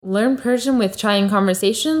Learn Persian with Chai and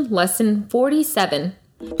Conversation, Lesson 47.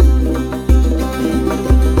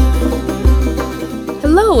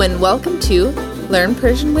 Hello and welcome to Learn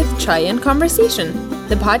Persian with Chai and Conversation,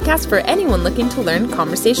 the podcast for anyone looking to learn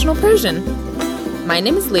conversational Persian. My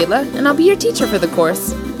name is Layla, and I'll be your teacher for the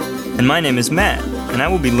course. And my name is Matt, and I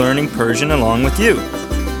will be learning Persian along with you.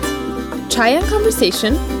 Chai and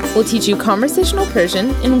Conversation will teach you conversational Persian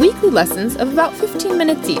in weekly lessons of about 15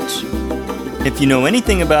 minutes each. If you know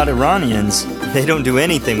anything about Iranians, they don't do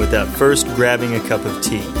anything without first grabbing a cup of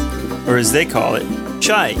tea, or as they call it,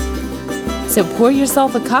 chai. So pour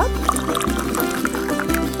yourself a cup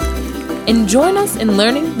and join us in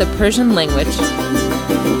learning the Persian language.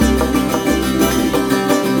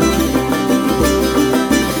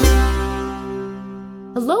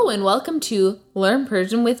 Hello and welcome to Learn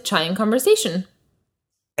Persian with Chai and Conversation.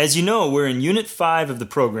 As you know, we're in Unit 5 of the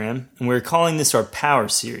program, and we're calling this our Power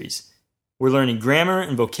Series. We're learning grammar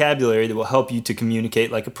and vocabulary that will help you to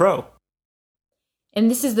communicate like a pro. And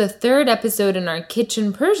this is the third episode in our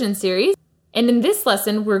Kitchen Persian series. And in this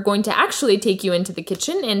lesson, we're going to actually take you into the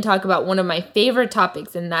kitchen and talk about one of my favorite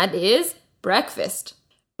topics, and that is breakfast.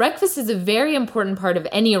 Breakfast is a very important part of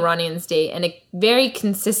any Iranian's day, and a very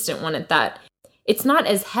consistent one at that. It's not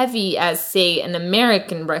as heavy as, say, an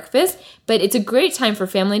American breakfast, but it's a great time for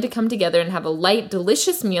family to come together and have a light,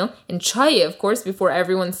 delicious meal, and chai, of course, before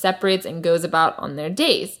everyone separates and goes about on their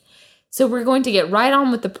days. So we're going to get right on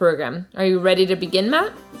with the program. Are you ready to begin,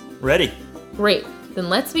 Matt? Ready. Great. Then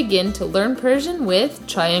let's begin to learn Persian with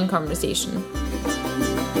Chai and Conversation.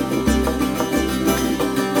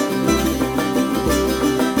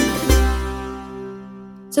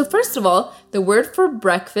 So first of all, the word for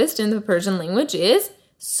breakfast in the Persian language is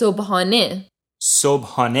sobhane.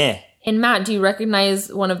 Sobhane. And Matt, do you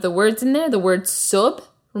recognize one of the words in there? The word sob.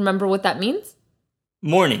 Remember what that means?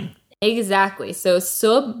 Morning. Exactly. So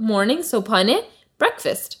sob, morning, sobhane,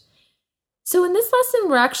 breakfast. So in this lesson,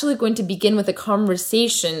 we're actually going to begin with a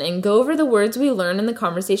conversation and go over the words we learn in the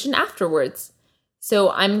conversation afterwards.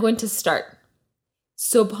 So I'm going to start.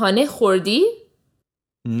 Sobhane khordi?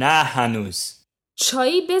 Na hanuz.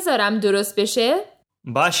 چایی بذارم درست بشه؟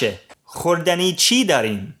 باشه. خوردنی چی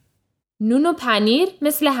داریم؟ نون و پنیر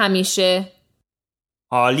مثل همیشه.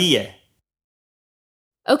 عالیه.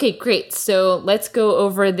 Okay, great. So let's go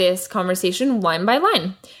over this conversation line by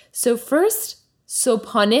line. So first,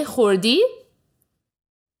 صبحانه خوردی?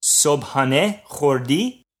 صبحانه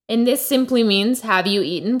خوردی؟ And this simply means, have you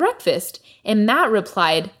eaten breakfast? And Matt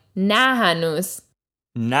replied, نه هنوز.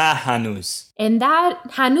 نه هنوز. And that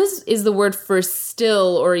hanuz is the word for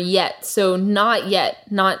still or yet. So not yet,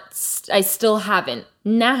 I still haven't.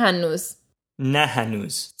 نه هنوز. نه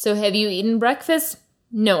هنوز. So have you eaten breakfast?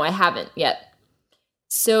 No, I haven't yet.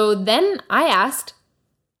 So then I asked,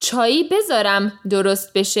 چایی بذارم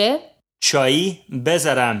درست بشه? چایی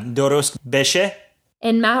بذارم درست بشه؟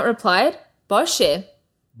 And Matt replied, باشه.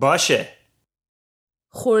 باشه.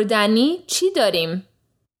 خوردنی چی داریم?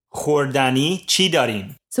 خوردنی چی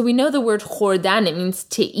داریم؟ So we know the word خوردن, it means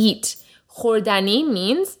to eat. خوردنی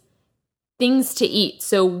means things to eat.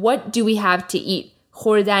 So what do we have to eat?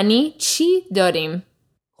 خوردنی چی داریم?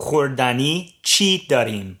 خوردنی چی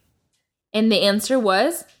داریم؟ And the answer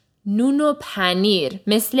was نون و پنیر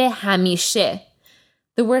مثل همیشه.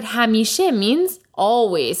 The word همیشه means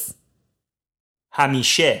always.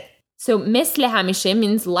 همیشه. So مثل همیشه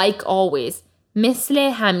means like always. مثل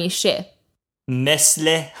همیشه.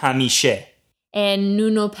 مثل همیشه. And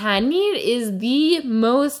نون و پنیر is the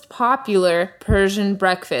most popular Persian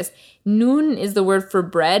breakfast. Noon is the word for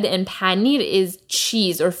bread and panir is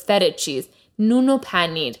cheese or feta cheese. نون و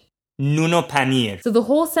پنیر. نون و پنیر. So the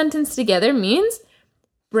whole sentence together means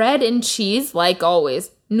bread and cheese like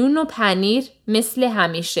always. نون و پنیر مثل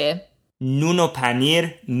همیشه. نون و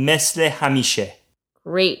پنیر مثل همیشه.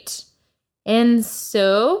 Great. And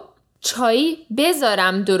so چای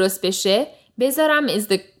بذارم درست بشه. بذارم is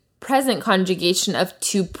the present conjugation of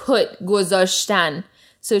to put, گذاشتن.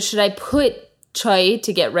 So should I put چای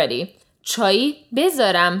to get ready? چای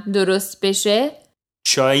بذارم درست بشه.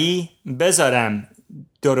 چای بذارم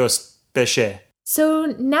درست بشه. So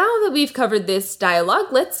now that we've covered this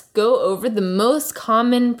dialogue, let's go over the most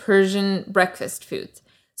common Persian breakfast foods.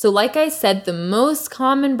 So like I said, the most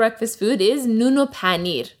common breakfast food is noon و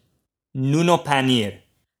پنیر. نون و پنیر.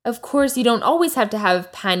 Of course, you don't always have to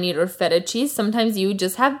have panir or feta cheese. Sometimes you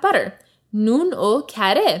just have butter. Noon o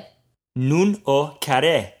kare. نون و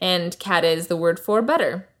کره. And kare is the word for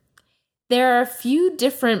butter. There are a few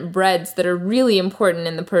different breads that are really important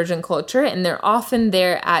in the Persian culture, and they're often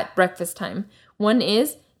there at breakfast time. One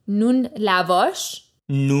is noon lavash.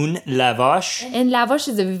 نون لواش. And lavash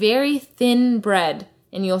is a very thin bread.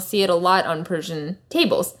 and you'll see it a lot on Persian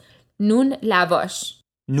tables. Nun lavash.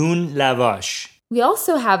 Nun lavash. We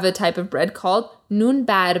also have a type of bread called nun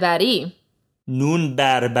barbari. Nun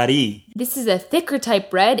barbari. This is a thicker type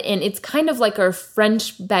bread, and it's kind of like our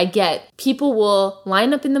French baguette. People will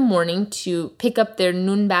line up in the morning to pick up their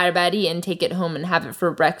nun barbari and take it home and have it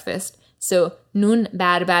for breakfast. So, nun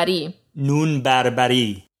barbari. Nun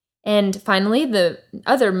barbari. And finally, the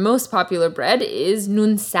other most popular bread is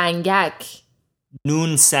nun sangak.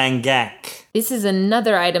 Nun sangak. This is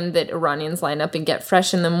another item that Iranians line up and get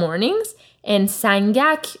fresh in the mornings. And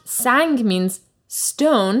sangak, sang means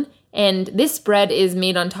stone, and this bread is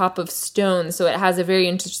made on top of stone, so it has a very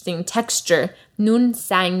interesting texture. Nun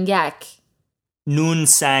sangak. Nun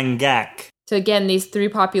sangak. So again, these three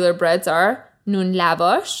popular breads are nun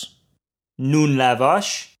lavash, Nun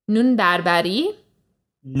lavash. nun barbari,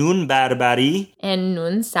 Nun barbari. and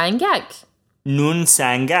nun sangak. Nun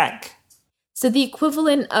sangak. So the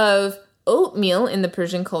equivalent of oatmeal in the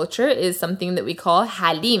Persian culture is something that we call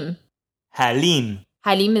halim. Halim.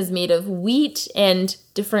 Halim is made of wheat and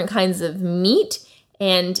different kinds of meat,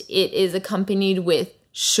 and it is accompanied with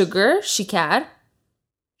sugar, shikar,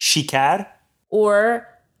 Shikar. or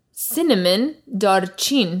cinnamon,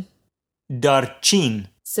 darchin. Darchin.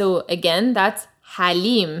 So again, that's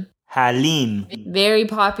halim. Halim. Very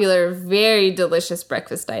popular, very delicious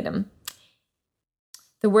breakfast item.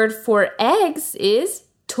 The word for eggs is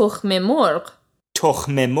tukhme morg.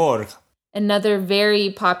 Tokhme morg. Another very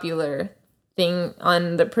popular thing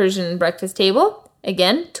on the Persian breakfast table.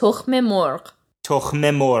 Again, tukhme morg.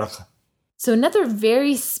 Tokhme morg. So another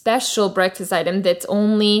very special breakfast item that's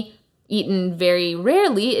only eaten very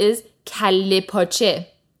rarely is kalle poche.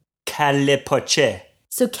 Kalle poche.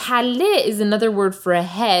 So kalle is another word for a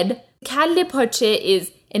head. Kalle poche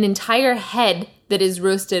is an entire head that is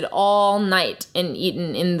roasted all night and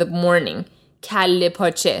eaten in the morning. Kalle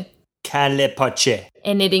poche. Kalle poche.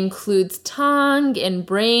 And it includes tongue and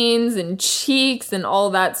brains and cheeks and all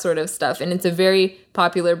that sort of stuff. And it's a very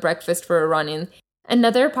popular breakfast for Iranians.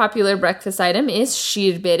 Another popular breakfast item is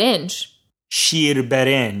shir berenj. Shir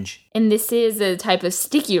berenj. And this is a type of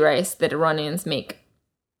sticky rice that Iranians make.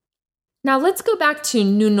 Now let's go back to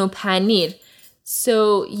nuno panir.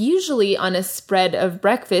 So usually on a spread of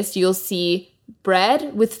breakfast, you'll see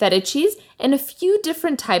bread with feta cheese and a few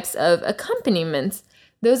different types of accompaniments.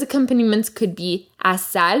 Those accompaniments could be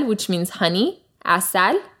asal, which means honey,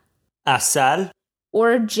 asal, Asal.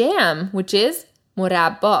 or jam, which is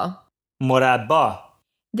murabba. Morabba.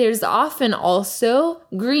 There's often also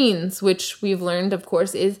greens, which we've learned, of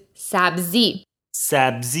course, is sabzi,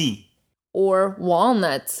 Sabzi. or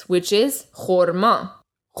walnuts, which is khorma.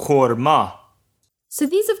 Khorma. So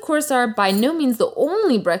these, of course, are by no means the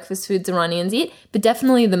only breakfast foods Iranians eat, but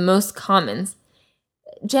definitely the most common.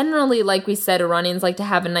 Generally, like we said, Iranians like to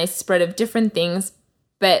have a nice spread of different things,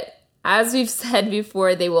 but as we've said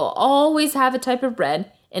before, they will always have a type of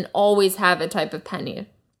bread and always have a type of paneer.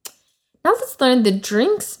 Now let's learn the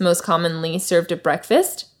drinks most commonly served at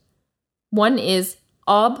breakfast. One is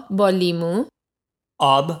ab ba limu.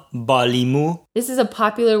 Ab balimu. This is a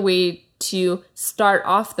popular way to start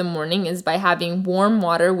off the morning is by having warm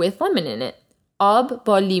water with lemon in it. Ab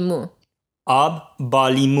ba limu. Ab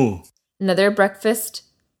balimu. Another breakfast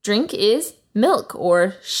drink is milk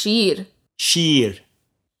or shir. Shir.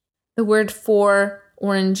 The word for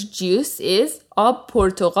orange juice is ab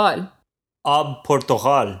portugal. Ab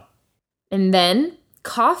portugal. And then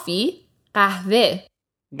coffee, qahve.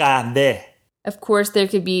 Qahve. Of course, there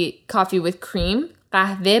could be coffee with cream,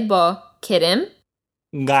 qahve ba kerem,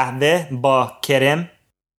 Qahve ba kerem.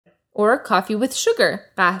 or coffee with sugar,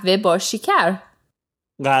 qahve ba shikar.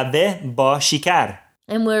 Qahve ba shikar.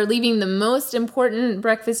 And we're leaving the most important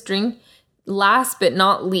breakfast drink last but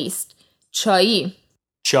not least, chai.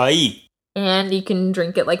 Chai. And you can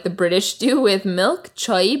drink it like the British do with milk,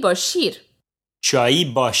 chai ba shir. Chai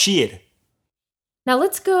ba shir. Now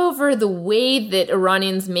let's go over the way that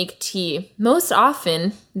Iranians make tea. Most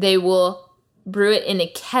often, they will brew it in a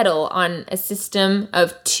kettle on a system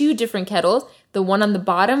of two different kettles. The one on the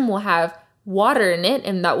bottom will have water in it,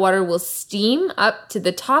 and that water will steam up to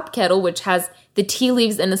the top kettle, which has the tea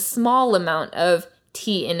leaves and a small amount of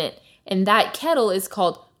tea in it. And that kettle is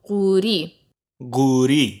called guri.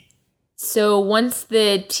 Guri. So once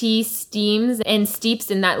the tea steams and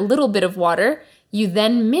steeps in that little bit of water, you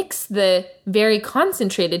then mix the very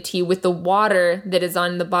concentrated tea with the water that is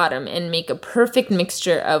on the bottom and make a perfect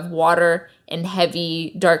mixture of water and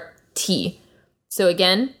heavy dark tea. So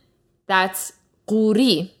again, that's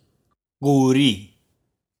guri. Guri.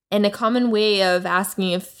 And a common way of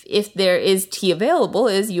asking if there is tea available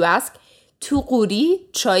is you ask, tu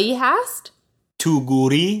guri chai hast? Tu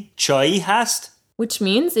guri chai hast? Which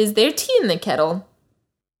means, is there tea in the kettle?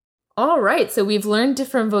 All right, so we've learned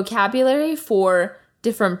different vocabulary for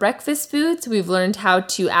different breakfast foods. We've learned how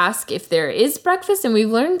to ask if there is breakfast, and we've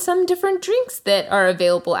learned some different drinks that are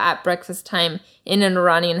available at breakfast time in an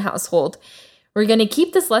Iranian household. We're going to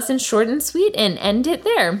keep this lesson short and sweet and end it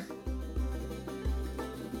there.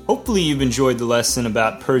 Hopefully you've enjoyed the lesson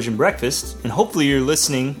about Persian breakfast, and hopefully you're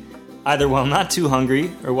listening either while not too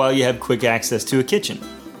hungry or while you have quick access to a kitchen.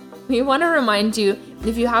 We want to remind you,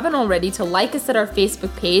 if you haven't already, to like us at our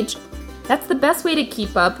Facebook page. That's the best way to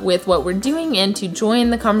keep up with what we're doing and to join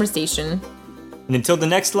the conversation. And until the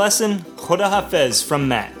next lesson, Khoda Hafez from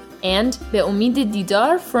Matt. And Be Umid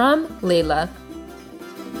Didar from Layla.